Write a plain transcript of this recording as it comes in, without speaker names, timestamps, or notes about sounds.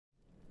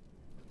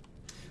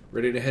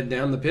Ready to head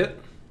down the pit?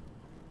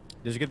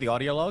 Did you get the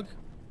audio log?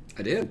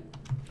 I did.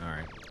 All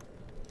right.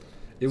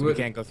 So we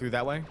can't go through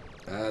that way?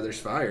 There's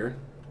fire.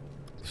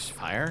 There's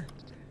fire?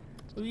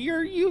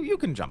 You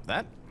can jump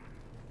that.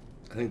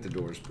 I think the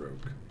door's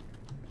broke.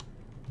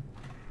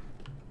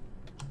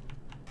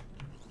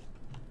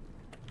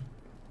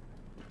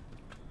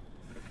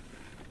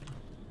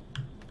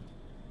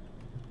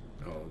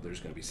 Oh, there's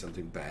gonna be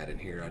something bad in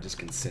here. I just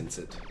can sense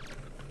it.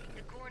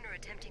 The Gorn are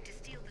attempting to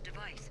steal the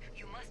device.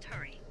 You must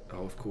hurry.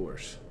 Oh, of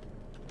course.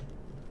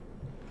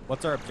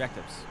 What's our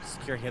objectives?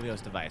 Secure Helios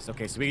device.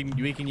 Okay, so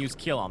we can use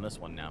kill on this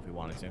one now if we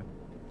wanted to.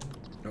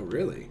 Oh,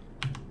 really?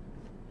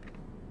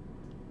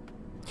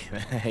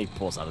 He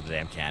pulls out of the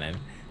damn cannon.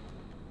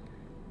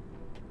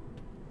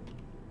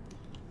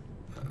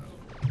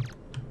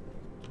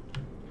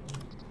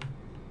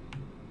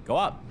 Go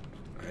up.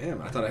 I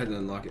am. I thought I had to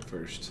unlock it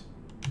first.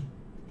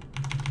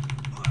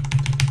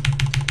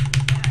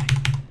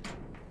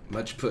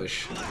 Much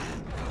push.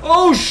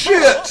 Oh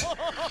shit!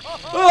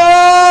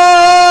 Oh!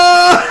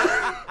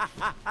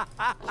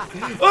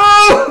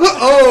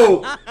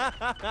 Oh!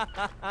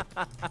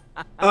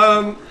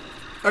 Oh!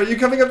 Are you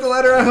coming up the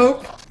ladder? I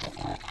hope.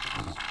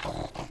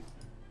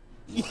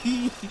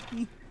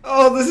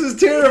 Oh, this is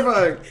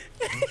terrifying.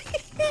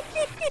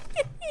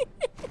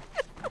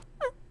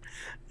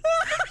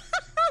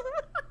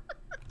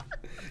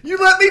 You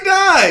let me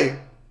die!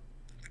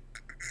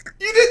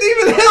 You didn't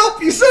even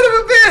help, you son of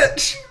a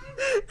bitch!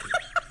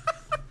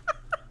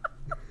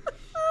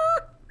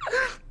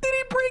 Did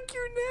he break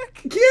your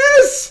neck?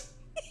 Yes!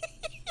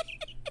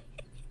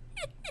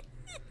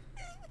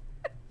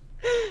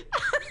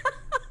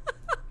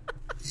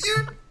 You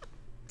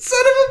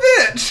son of a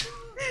bitch!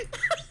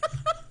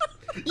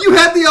 You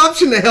had the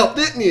option to help,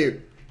 didn't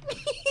you?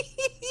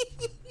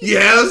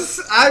 Yes,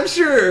 I'm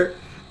sure.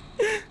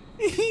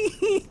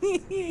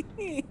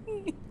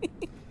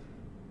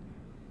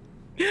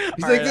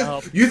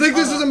 You think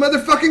this is a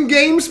motherfucking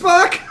game,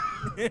 Spock?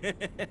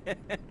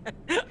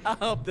 I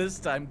hope this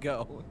time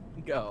go.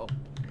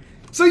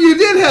 So you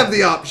did have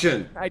the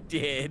option. I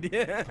did.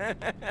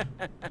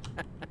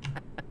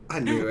 I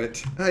knew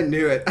it. I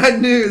knew it. I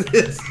knew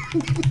this.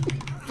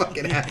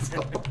 Fucking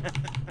asshole.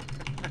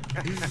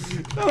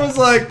 I was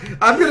like,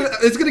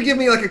 it's gonna give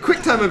me like a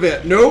quick time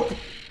event. Nope.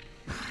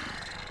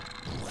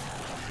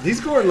 These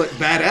Gorn look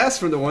badass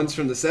from the ones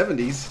from the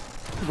 70s.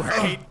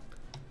 Right. Oh.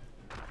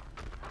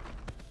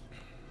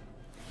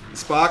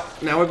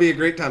 Spock, now would be a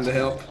great time to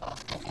help.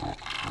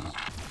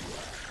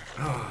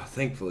 Oh,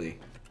 thankfully.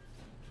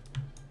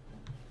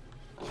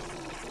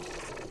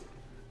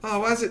 Oh,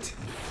 why is it?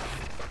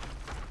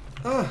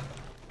 Oh.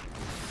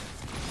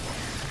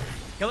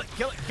 Kill it,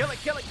 kill it, kill it,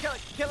 kill it, kill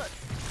it, kill it.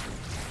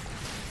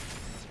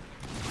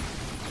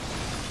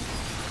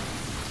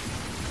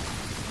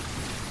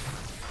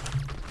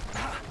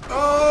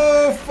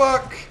 Oh,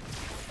 fuck.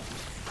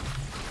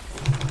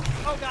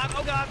 Oh, God,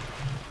 oh, God.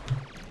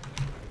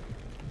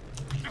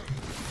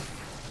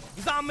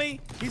 He's on me.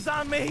 He's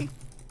on me.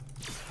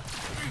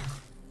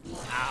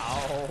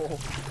 Ow.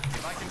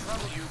 If I can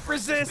trouble you for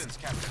resist.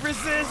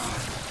 Resist.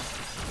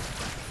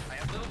 I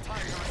have little time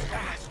to restore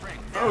my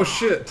strength. Oh,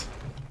 shit.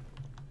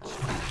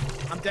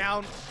 I'm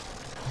down.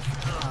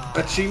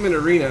 Achievement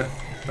Arena.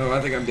 Oh, I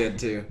think I'm dead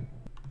too.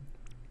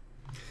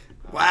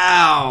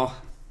 Wow.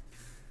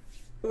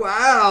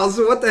 Wow,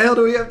 so what the hell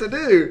do we have to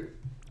do?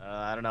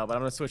 I don't know, but I'm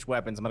gonna switch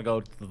weapons. I'm gonna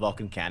go to the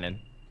Vulcan cannon.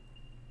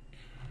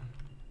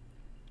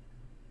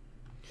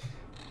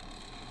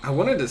 I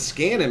wanted to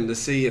scan him to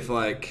see if,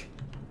 like,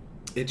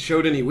 it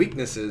showed any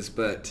weaknesses,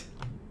 but...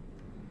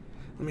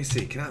 Let me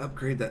see, can I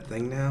upgrade that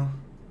thing now?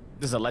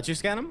 Does it let you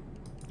scan him?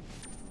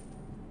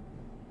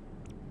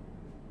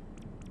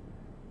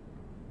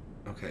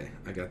 Okay,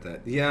 I got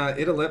that. Yeah,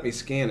 it'll let me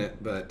scan it,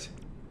 but...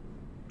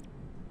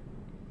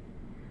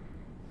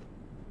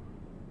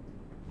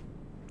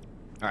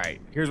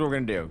 Alright, here's what we're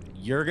gonna do.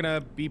 You're gonna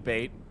be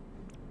bait,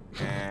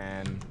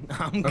 and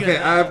I'm gonna... Okay,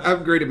 I've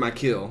upgraded my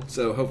kill,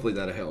 so hopefully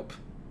that'll help.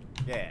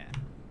 Yeah.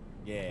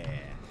 Yeah.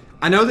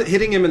 I know that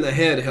hitting him in the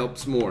head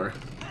helps more.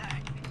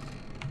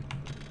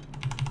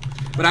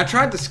 But I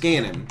tried to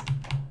scan him.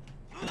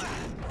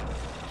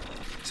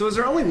 So is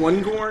there only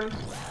one Gorn?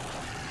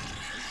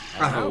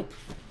 I hope.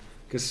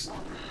 Because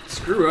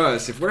screw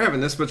us, if we're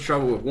having this much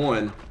trouble with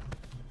one.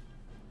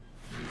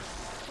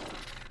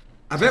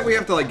 I bet we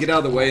have to like get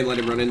out of the way and let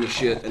him run into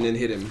shit and then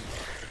hit him.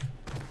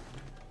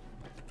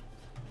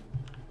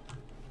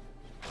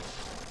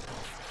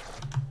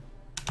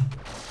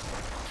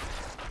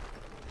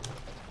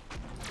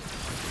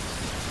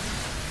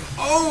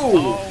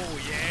 Oh! Oh,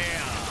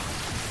 yeah.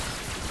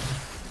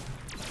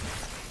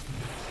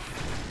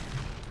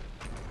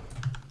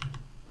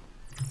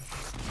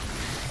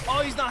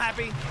 Oh, he's not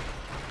happy.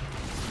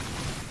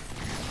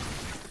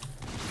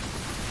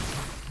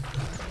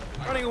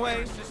 Running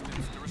away.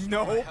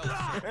 No.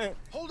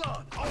 Hold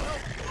on. I'll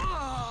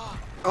help.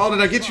 Oh,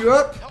 did I get you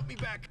up? Help me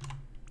back.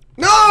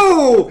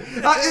 No!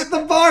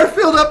 The bar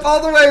filled up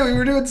all the way. We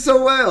were doing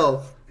so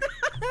well.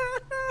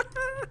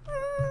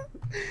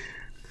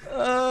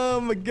 Oh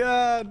my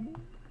God.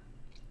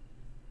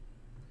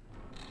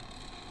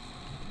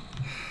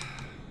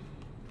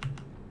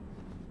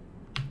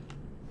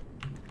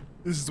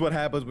 This is what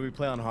happens when we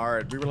play on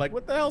hard. We were like,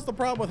 what the hell's the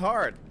problem with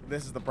hard?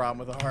 This is the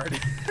problem with hard.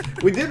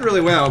 We did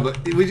really well,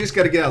 but we just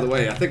got to get out of the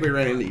way. I think we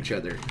ran into each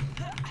other.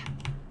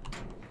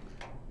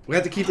 We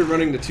have to keep it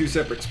running to 2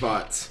 separate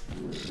spots.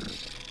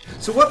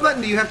 So what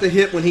button do you have to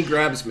hit when he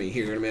grabs me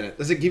here in a minute?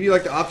 Does it give you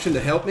like the option to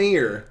help me,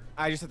 or?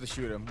 I just have to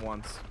shoot him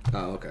once.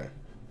 Oh, okay.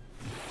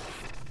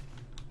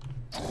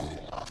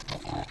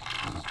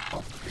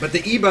 But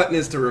the E button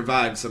is to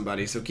revive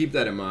somebody, so keep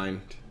that in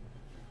mind.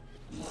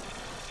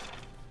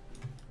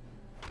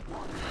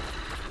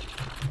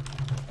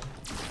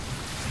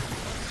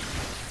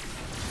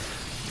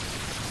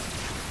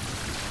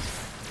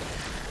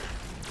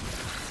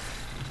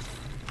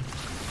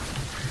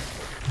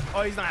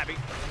 Oh, he's not happy.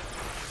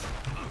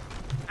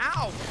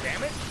 Ow,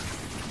 damn it.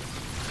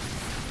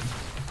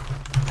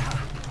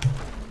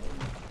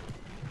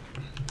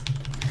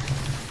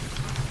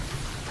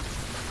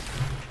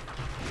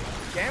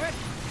 Damn it.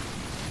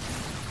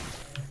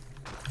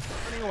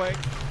 Running away.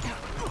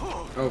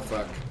 Oh,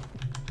 fuck.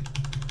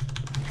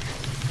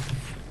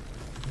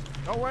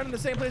 Don't run in the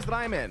same place that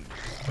I'm in.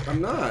 I'm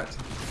not.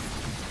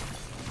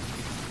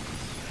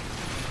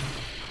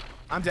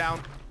 I'm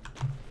down.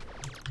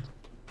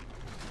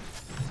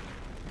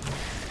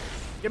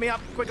 Get me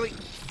up, quickly.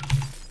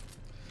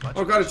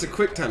 Oh god, it's a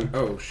quick time.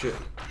 Oh shit.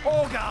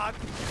 Oh god.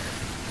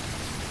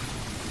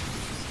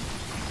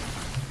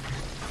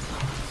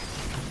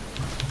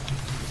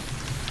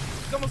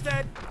 He's almost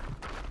dead.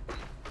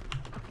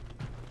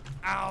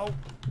 Ow.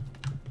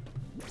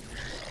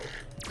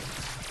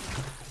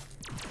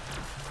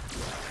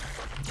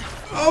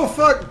 Oh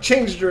fuck!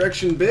 Change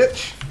direction,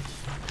 bitch.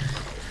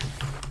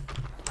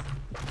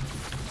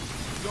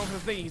 He's going for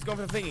the thingy. He's going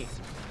for the thingy.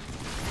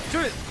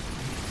 Shoot it.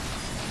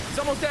 He's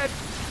almost dead.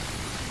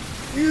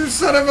 You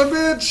son of a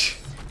bitch!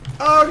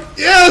 Oh,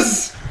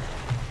 yes!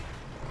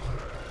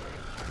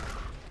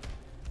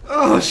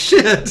 Oh,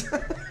 shit!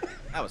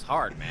 That was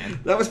hard, man.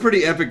 That was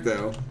pretty epic,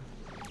 though.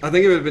 I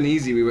think it would have been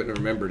easy, we wouldn't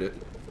have remembered it.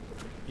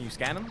 Can you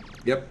scan him?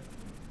 Yep.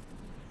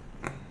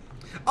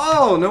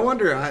 Oh, no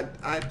wonder.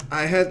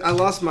 I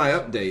lost my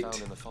update.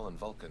 Found in the fallen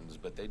Vulcans,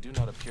 but they do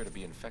not appear to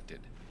be infected.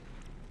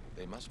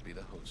 They must be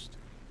the host.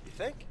 You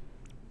think?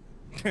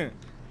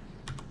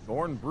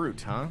 Gorn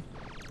brute, huh?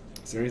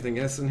 Is there anything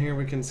else in here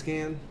we can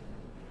scan?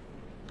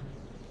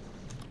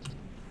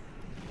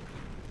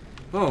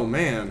 Oh,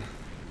 man.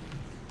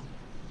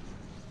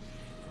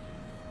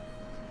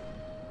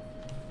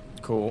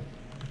 Cool.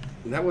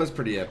 That was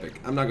pretty epic.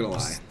 I'm not gonna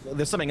lie.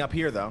 There's something up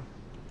here, though.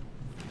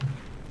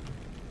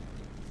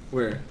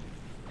 Where?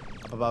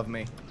 Up above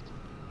me.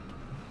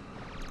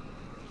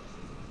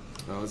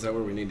 Oh, is that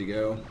where we need to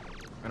go?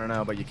 I don't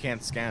know, but you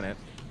can't scan it.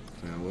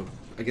 Well,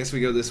 I guess we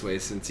go this way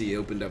since he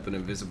opened up an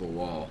invisible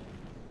wall.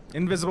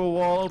 Invisible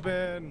wall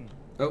open.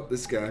 Oh,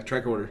 this guy.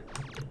 Track order.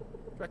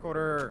 Track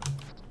order.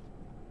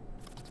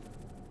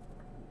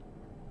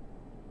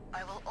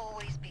 I will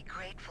always be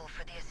grateful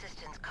for the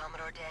assistance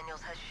Commodore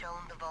Daniels has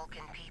shown the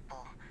Vulcan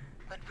people,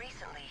 but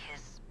recently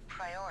his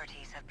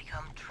priorities have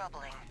become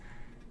troubling.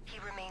 He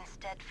remains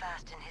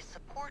steadfast in his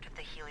support of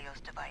the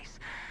Helios device,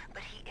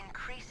 but he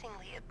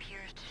increasingly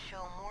appears to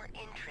show more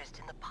interest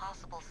in the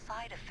possible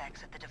side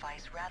effects of the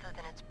device rather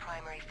than its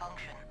primary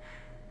function.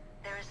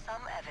 There is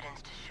some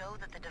evidence to show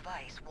that the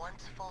device,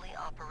 once fully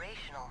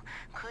operational,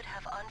 could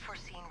have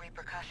unforeseen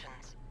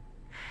repercussions.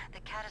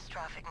 The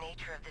catastrophic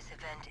nature of this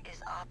event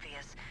is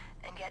obvious,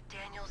 and yet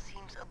Daniel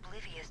seems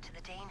oblivious to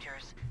the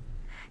dangers.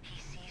 He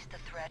sees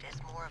the threat as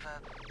more of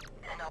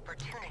an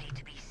opportunity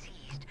to be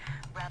seized,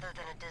 rather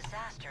than a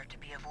disaster to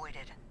be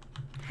avoided.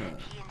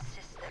 He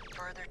insists that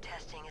further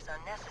testing is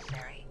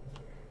unnecessary.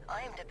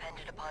 I am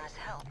dependent upon his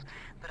help,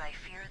 but I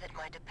fear that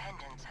my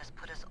dependence has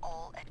put us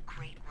all at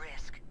great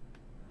risk.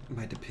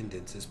 My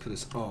dependence has put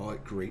us all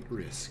at great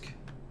risk.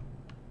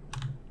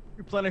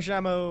 Replenish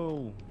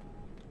ammo.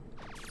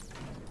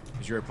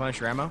 Did you replenish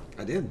your ammo?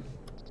 I did.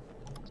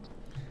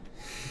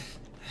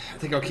 I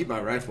think I'll keep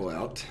my rifle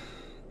out.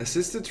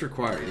 Assistance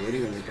required.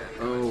 Waiting on the...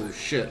 Oh,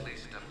 shit.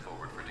 Please step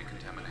forward for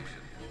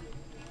decontamination.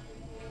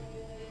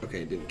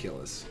 Okay, it didn't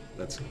kill us.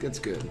 That's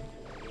good.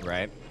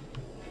 Right.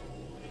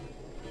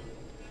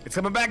 It's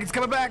coming back. It's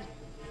coming back.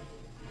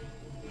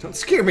 Don't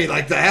scare me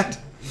like that.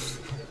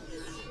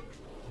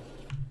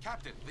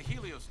 Captain, the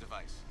Helios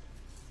device.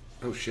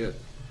 Oh, shit.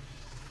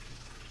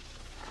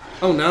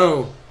 Oh,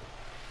 no.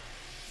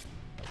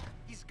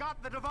 He's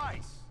got the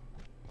device.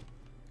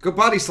 Go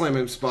body slam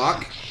him,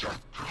 Spock.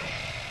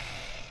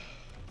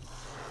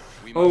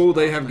 We Oh, must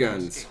they not have let him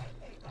guns. escape.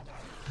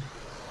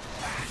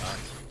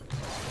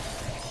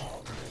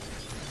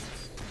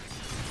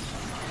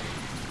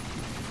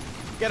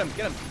 Get him.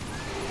 Get him.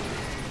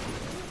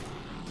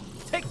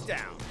 Take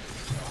down.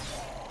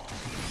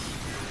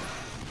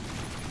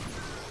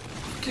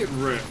 Get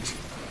wrecked.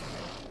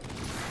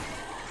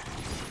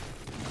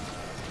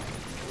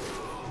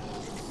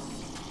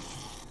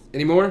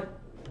 Any more?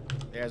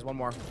 There's one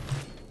more.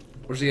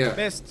 Where's he at?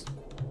 Missed.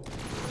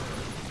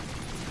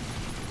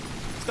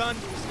 Stunned.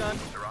 Stunned.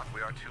 Sirach,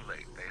 we are too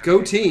late. They have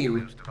Go taken the team.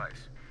 Helios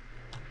device.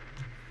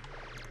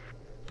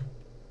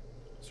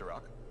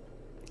 Sirach,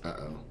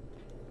 Uh-oh.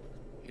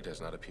 He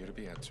does not appear to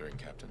be answering,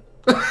 Captain.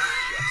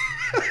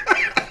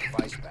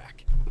 Device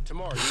back.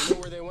 Tomorrow, do you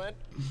know where they went?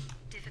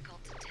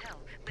 Difficult to tell,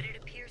 but it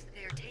appears that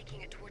they are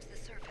taking it towards the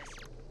surface.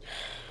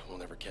 We'll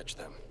never catch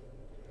them.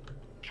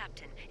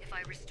 Captain, if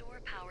I restore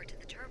power to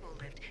the turbo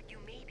lift, you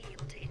may be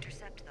able to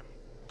intercept them.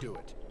 Do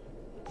it.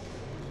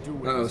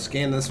 Uh-oh,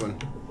 scan this one.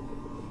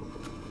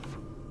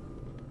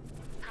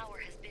 Power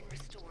has been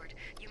restored.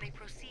 You may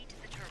proceed to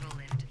the turbo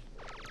lift.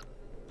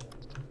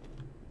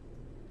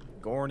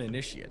 Gorn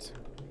initiate.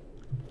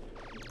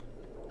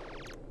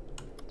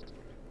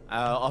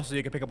 Also,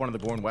 you can pick up one of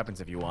the Gorn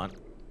weapons if you want.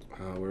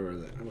 Where are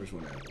they? Where's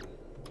one at?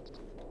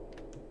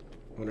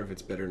 I wonder if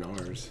it's better than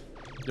ours.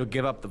 You'll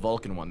give up the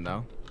Vulcan one,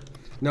 though.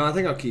 No, I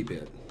think I'll keep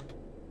it.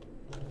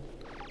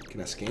 Can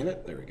I scan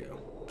it? There we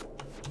go.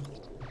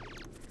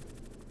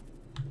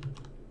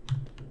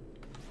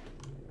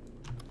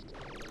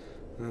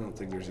 I don't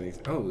think there's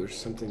anything. Oh, there's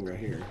something right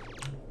here.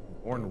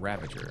 Gorn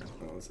Ravager.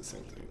 Oh, it's the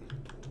same thing.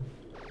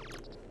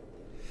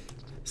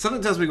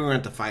 Something tells me we're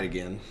going to have to fight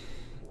again.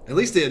 At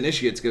least the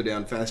initiates go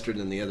down faster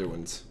than the other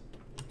ones.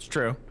 It's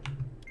true.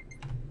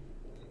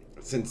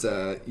 Since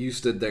you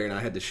stood there and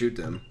I had to shoot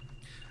them.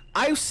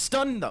 I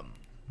stunned them.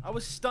 I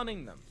was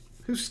stunning them.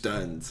 Who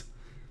stuns?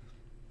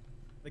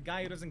 The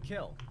guy who doesn't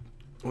kill.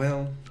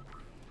 Well,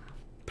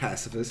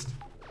 pacifist.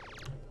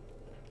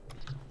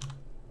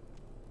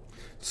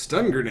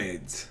 Stun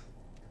grenades.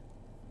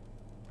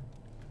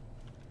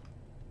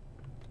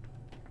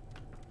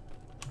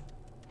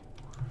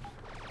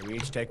 Do we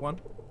each take one?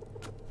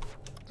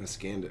 I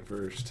scanned it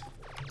first.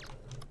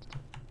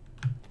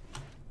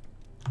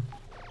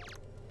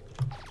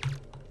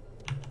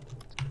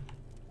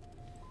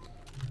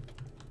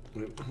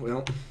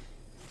 Well.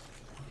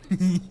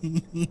 Did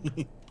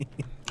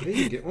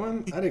you get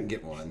one? I didn't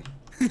get one.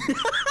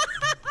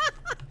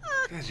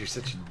 God, you're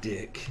such a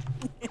dick.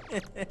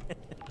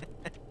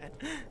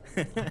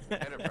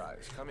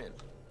 Enterprise, come in.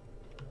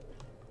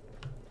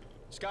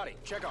 Scotty,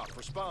 check off.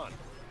 Respond.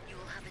 You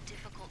will have a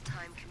difficult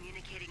time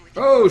communicating with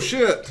Oh,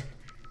 shit!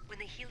 When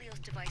the Helios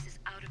device is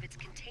out of its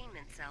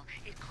containment cell,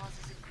 it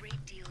causes a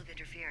great deal of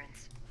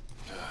interference.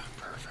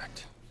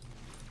 Perfect.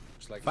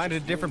 Looks like Find a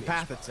it's different fooling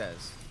path, me, it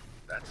says.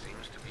 That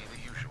seems to be the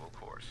usual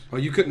course. Oh,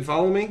 you couldn't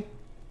follow me?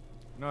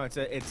 No,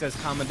 it says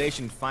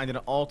commendation. Find an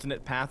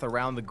alternate path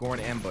around the Gorn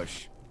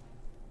ambush.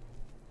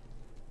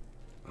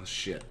 Oh,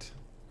 shit.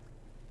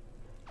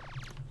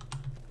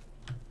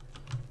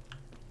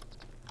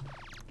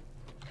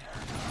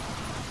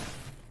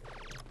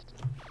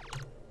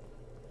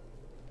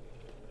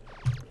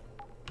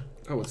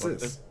 Oh, what's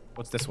this?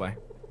 What's this way?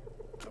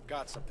 I've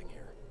got something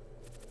here.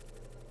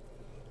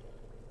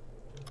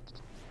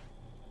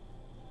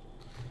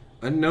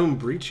 Unknown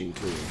breaching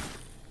tool.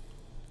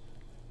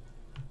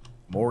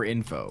 More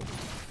info.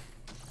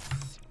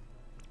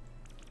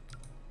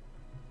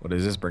 What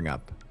does this bring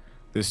up?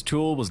 This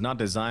tool was not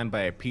designed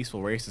by a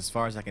peaceful race. As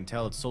far as I can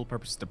tell, its sole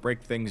purpose is to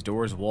break things,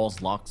 doors,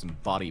 walls, locks,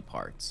 and body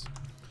parts.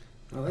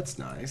 Oh, that's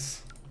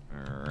nice.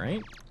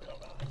 Alright.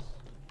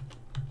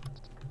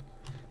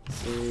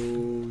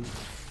 So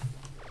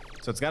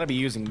So it's got to be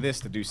using this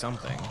to do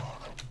something.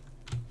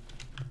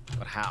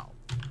 But how?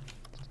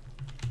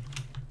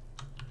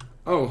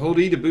 oh, hold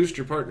E to boost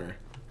your partner.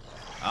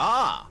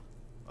 Ah!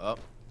 Up.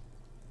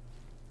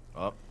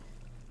 Up.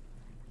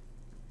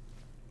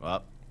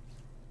 Up.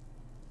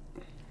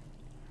 Need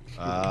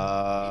a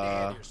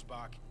hand here,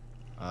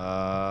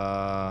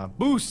 Spock.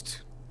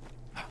 Boost!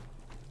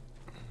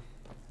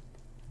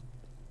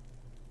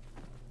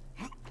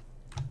 I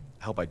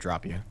hope I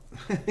drop you.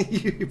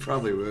 You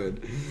probably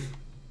would.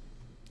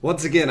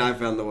 Once again, I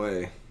found the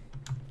way.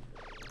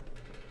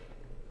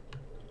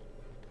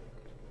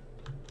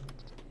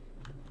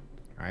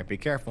 Alright, be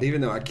careful. Even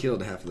though I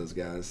killed half of those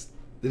guys.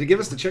 Did it give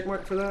us the check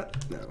mark for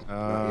that?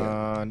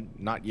 No.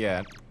 Not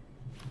yet.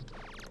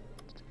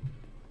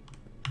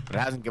 But it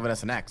hasn't given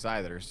us an X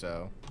either,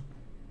 so.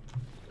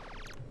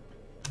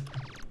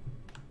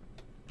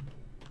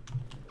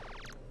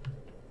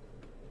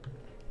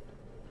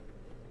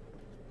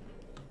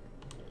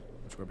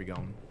 Which way are we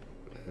going?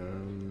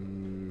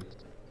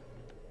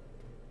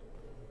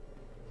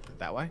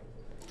 That way?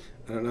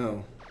 I don't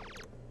know.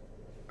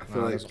 I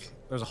feel like.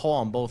 There's a hole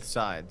on both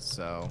sides,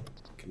 so.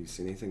 Can you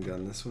see anything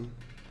down this one?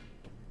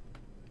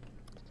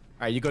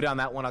 Alright, you go down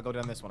that one, I'll go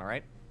down this one,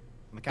 alright?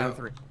 On the count of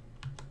 3.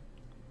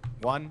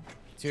 1,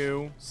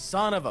 2,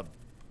 son of a.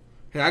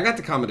 Hey, I got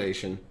the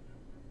accommodation.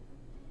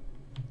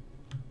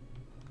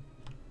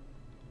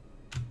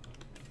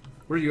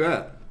 Where are you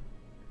at?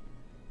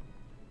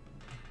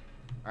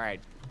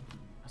 Alright.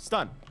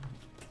 Stun.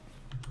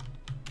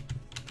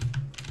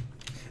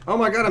 Oh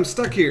my god, I'm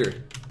stuck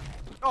here.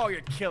 Oh,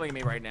 you're killing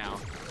me right now.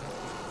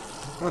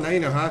 Oh, now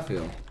you know how I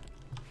feel.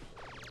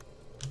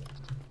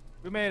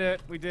 We made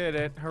it. We did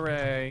it.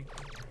 Hooray.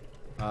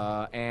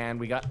 And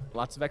we got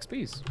lots of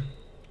XPs.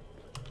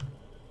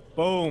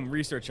 Boom.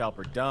 Research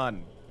helper.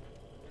 Done.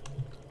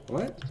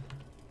 What?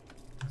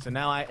 So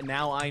now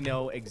I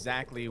know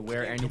exactly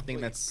where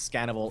anything that's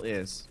scannable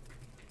is.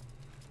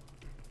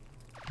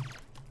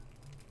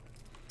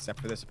 Except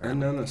for this,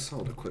 apparently. Unknown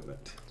assault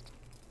equipment.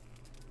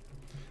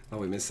 Oh,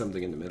 we missed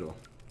something in the middle.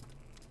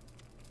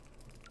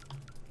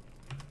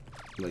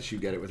 Unless you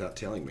get it without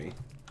telling me.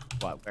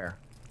 What? Where?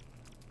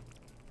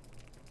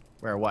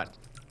 Where? What?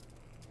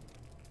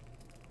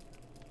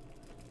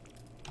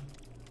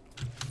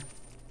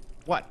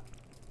 What?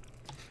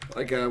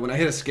 Like when I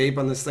hit escape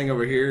on this thing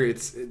over here,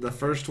 it's the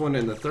first one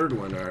and the third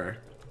one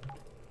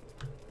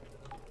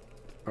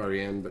are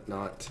in, but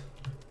not.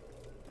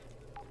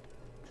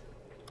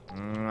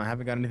 I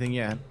haven't got anything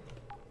yet.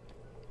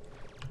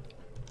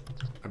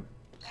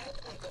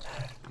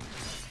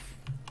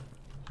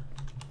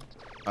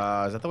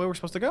 Is that the way we're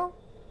supposed to go?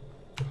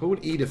 Hold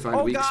E to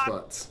find weak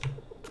spots.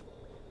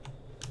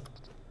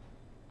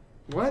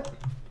 What?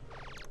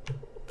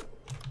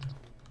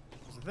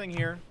 There's a thing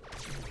here.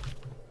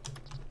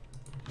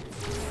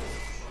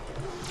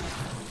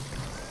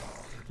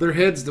 Their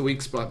head's the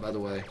weak spot, by the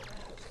way.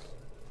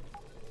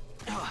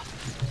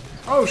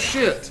 Oh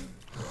shit!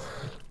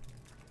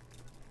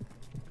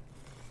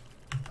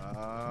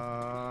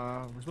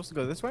 We're supposed to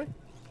go this way?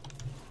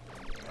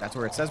 That's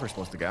where it says we're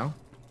supposed to go.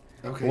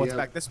 Okay, Well, what's yeah,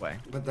 back this way?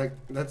 but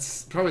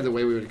that's probably the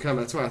way we would come.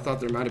 That's why I thought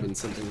there might have been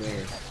something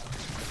there.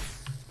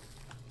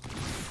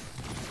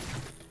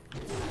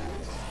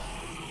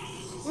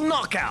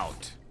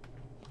 Knockout!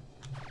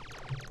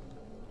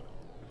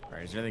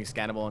 Alright, is there anything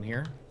scannable in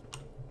here?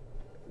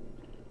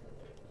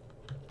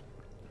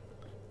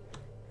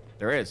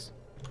 There is.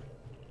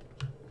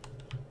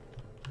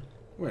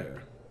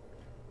 Where?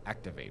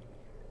 Activate.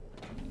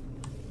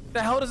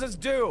 The hell does this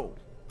do?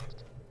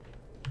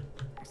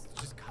 It's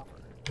just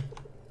cover.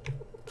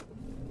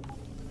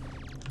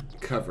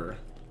 Cover.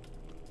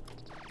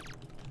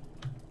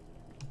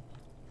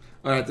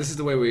 Alright, this is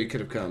the way we could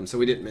have come, so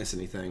we didn't miss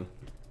anything.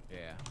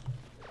 Yeah.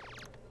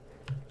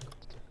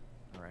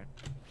 Alright.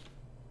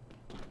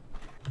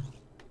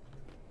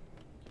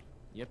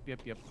 Yep.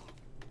 Where'd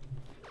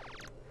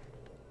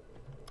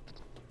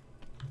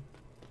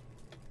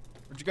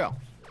you go?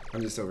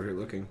 I'm just over here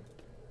looking.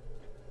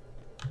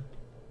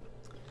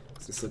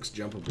 This looks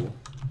jumpable.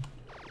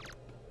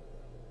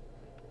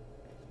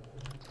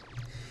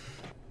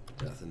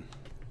 Nothing.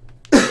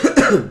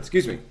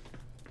 Excuse me.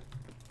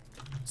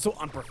 So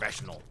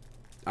unprofessional.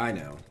 I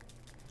know.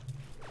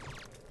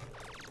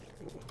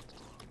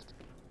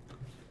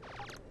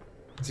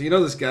 So you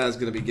know this guy's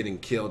gonna be getting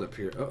killed up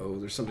here. Uh-oh,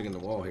 there's something in the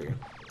wall here.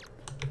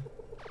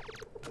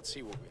 Let's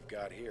see what we've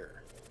got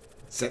here.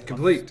 Set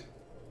complete.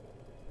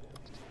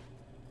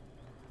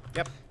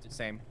 Yep,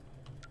 same.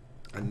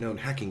 Unknown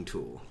hacking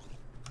tool.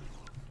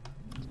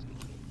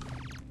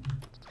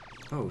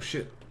 Oh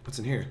shit, what's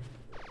in here?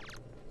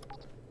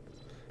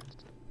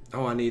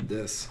 Oh, I need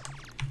this.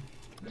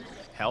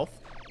 Health?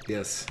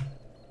 Yes.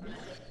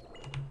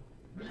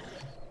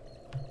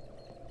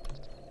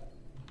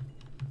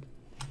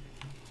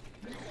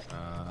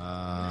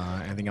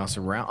 Anything else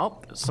around?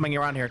 Oh, there's something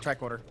around here.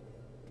 Tricorder.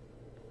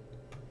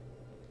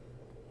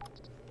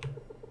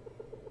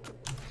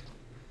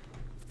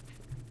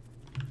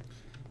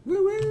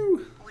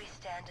 Woo-woo! We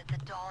stand at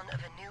the dawn of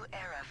a new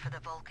era for the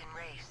Vulcan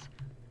race.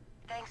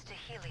 Thanks to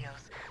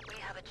Helios, we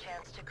have a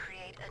chance to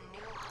create a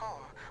new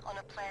home on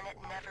a planet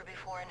never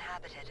before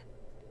inhabited.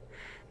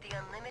 The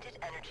unlimited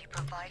energy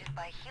provided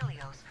by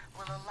Helios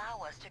will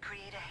allow us to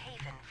create a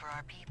haven for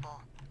our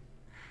people.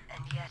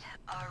 And yet,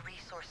 our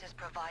resources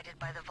provided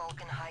by the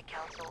Vulcan High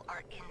Council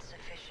are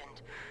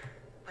insufficient.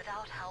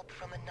 Without help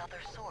from another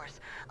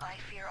source, I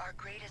fear our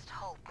greatest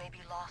hope may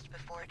be lost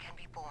before it can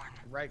be born.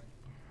 Right.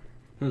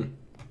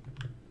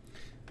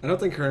 I don't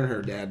think her and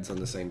her dad's on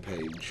the same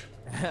page.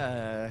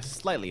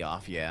 Slightly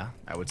off, yeah,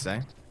 I would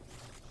say.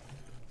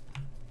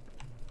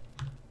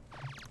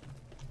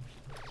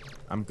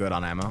 I'm good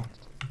on ammo.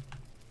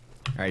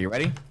 Alright, you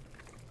ready?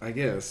 I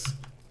guess.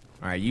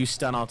 Alright, you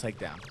stun, I'll take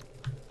down.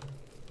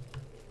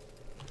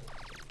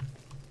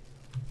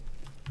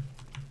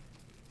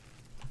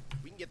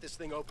 We can get this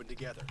thing open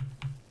together.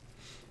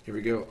 Here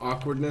we go.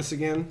 Awkwardness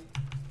again.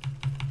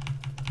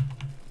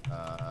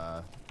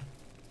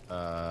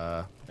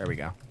 There we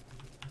go.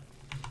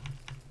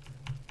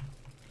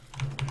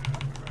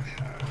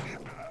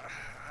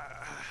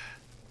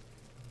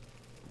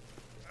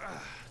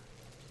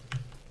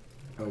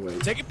 Oh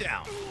wait. Take it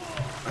down!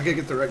 I gotta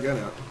get the right gun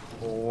out.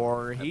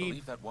 Or I he...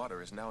 believe that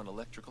water is now an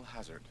electrical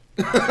hazard.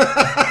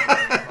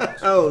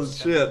 Oh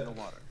Step shit. in the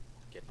water.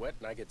 Get wet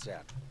and I get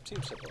zapped.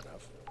 Seems simple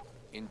enough.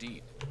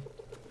 Indeed.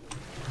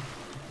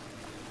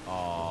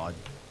 Aw. I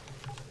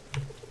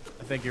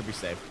think you'll be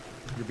safe.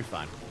 You'll be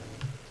fine.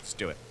 Let's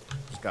do it.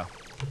 Just go.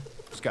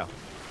 Just go.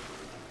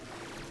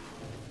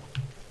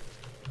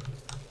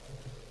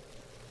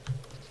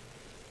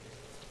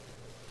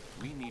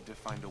 We need to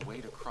find a way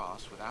to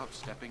cross without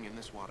stepping in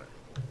this water.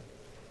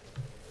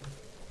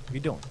 What are you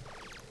doing?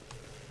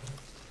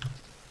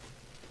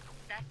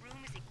 That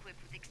room is equipped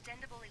with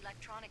extendable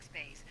electronics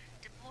bays.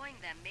 Deploying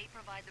them may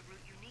provide the route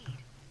you need.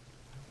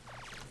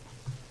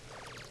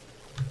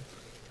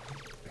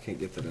 I can't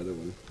get that other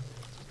one.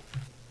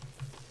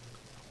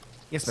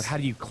 Yes, but how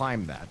do you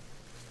climb that?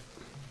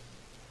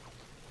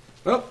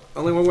 Oh,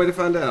 only one way to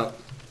find out.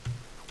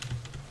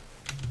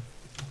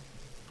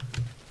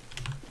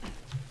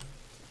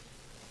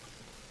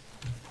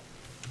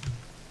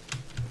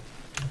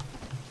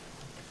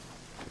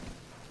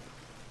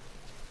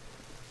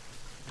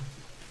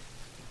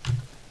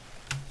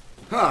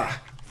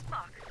 Ha!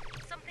 Spock,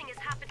 something has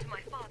happened to my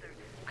father.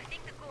 I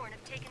think the Gorn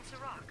have taken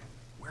Sirach.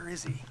 Where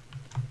is he?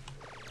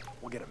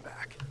 We'll get him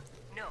back.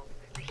 No,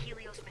 the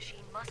Helios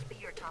machine must be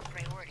your top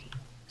priority.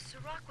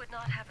 Sirach would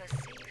not have us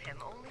save him,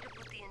 only to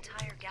put the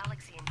entire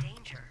galaxy in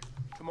danger.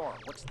 Kamar,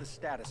 what's the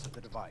status of the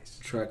device?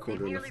 Tricorder on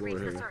the Nearly floor reached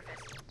the here. surface.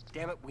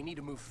 Damn it, we need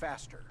to move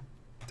faster.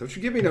 Don't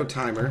you give me no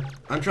timer.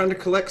 I'm trying to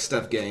collect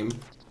stuff, game.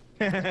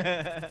 My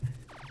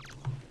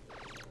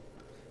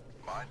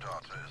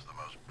daughter is the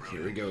most brilliant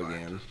Here we go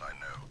again. scientist I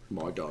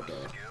know. My daughter.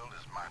 Her skill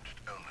is matched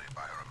only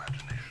by her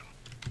imagination.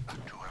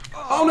 To have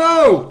Oh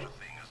no! such a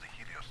thing as the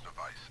Helios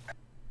device.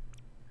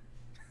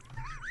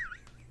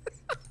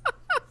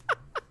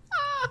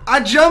 I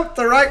jumped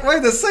the right way,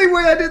 the same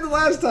way I did the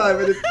last time.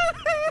 And it...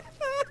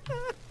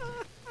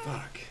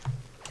 Fuck.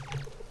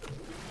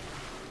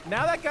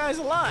 Now that guy's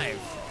alive.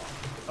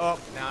 Oh,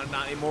 now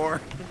not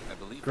anymore. I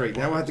believe Great,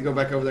 now I have to go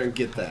back over there and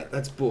get that.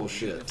 That's to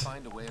bullshit.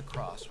 find a way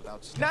across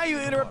without Now you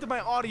stepping in interrupted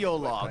water. my audio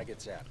Can I log. get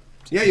zapped?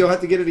 Yeah, you'll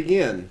have to get it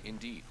again.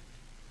 Indeed.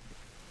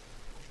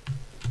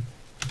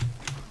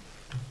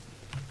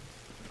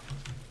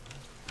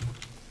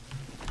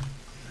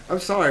 I'm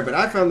sorry, but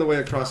I found the way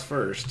across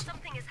first.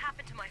 Something has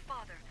happened to my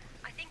father.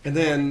 I think And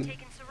the Gorn then- have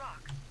taken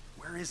Sirach.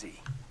 Where is he?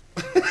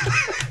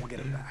 We'll get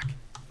him back.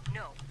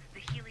 No, the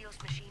Helios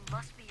machine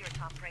must be your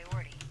top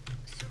priority.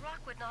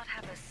 Sirach would not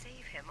have us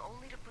save him,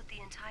 only to put the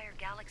entire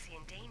galaxy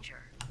in danger.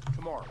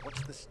 Kamar,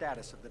 what's the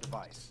status of the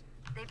device?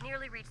 They've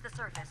nearly reached the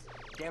surface.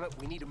 Damn it,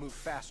 we need to move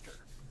faster.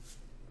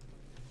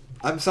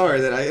 I'm sorry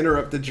that I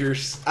interrupted your...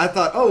 I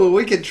thought, oh, well,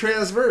 we could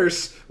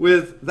transverse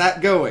with that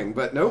going,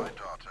 but nope. My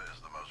daughter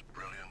is the most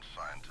brilliant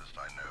scientist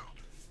I know.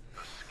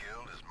 Her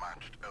skill is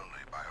matched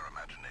only by her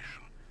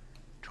imagination.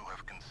 To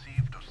have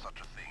conceived of such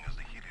a thing as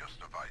the Helios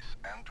device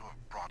and to have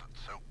brought it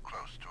so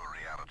close to a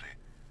reality.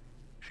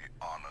 She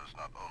honors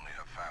not only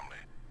her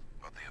family,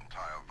 but the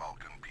entire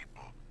Vulcan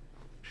people.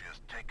 She has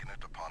taken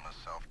it upon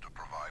herself to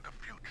provide a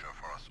future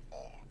for us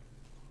all.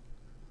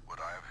 Would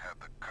I have had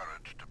the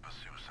courage to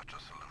pursue such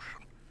a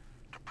solution?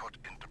 To put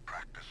into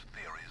practice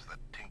theories that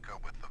tinker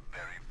with the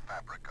very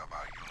fabric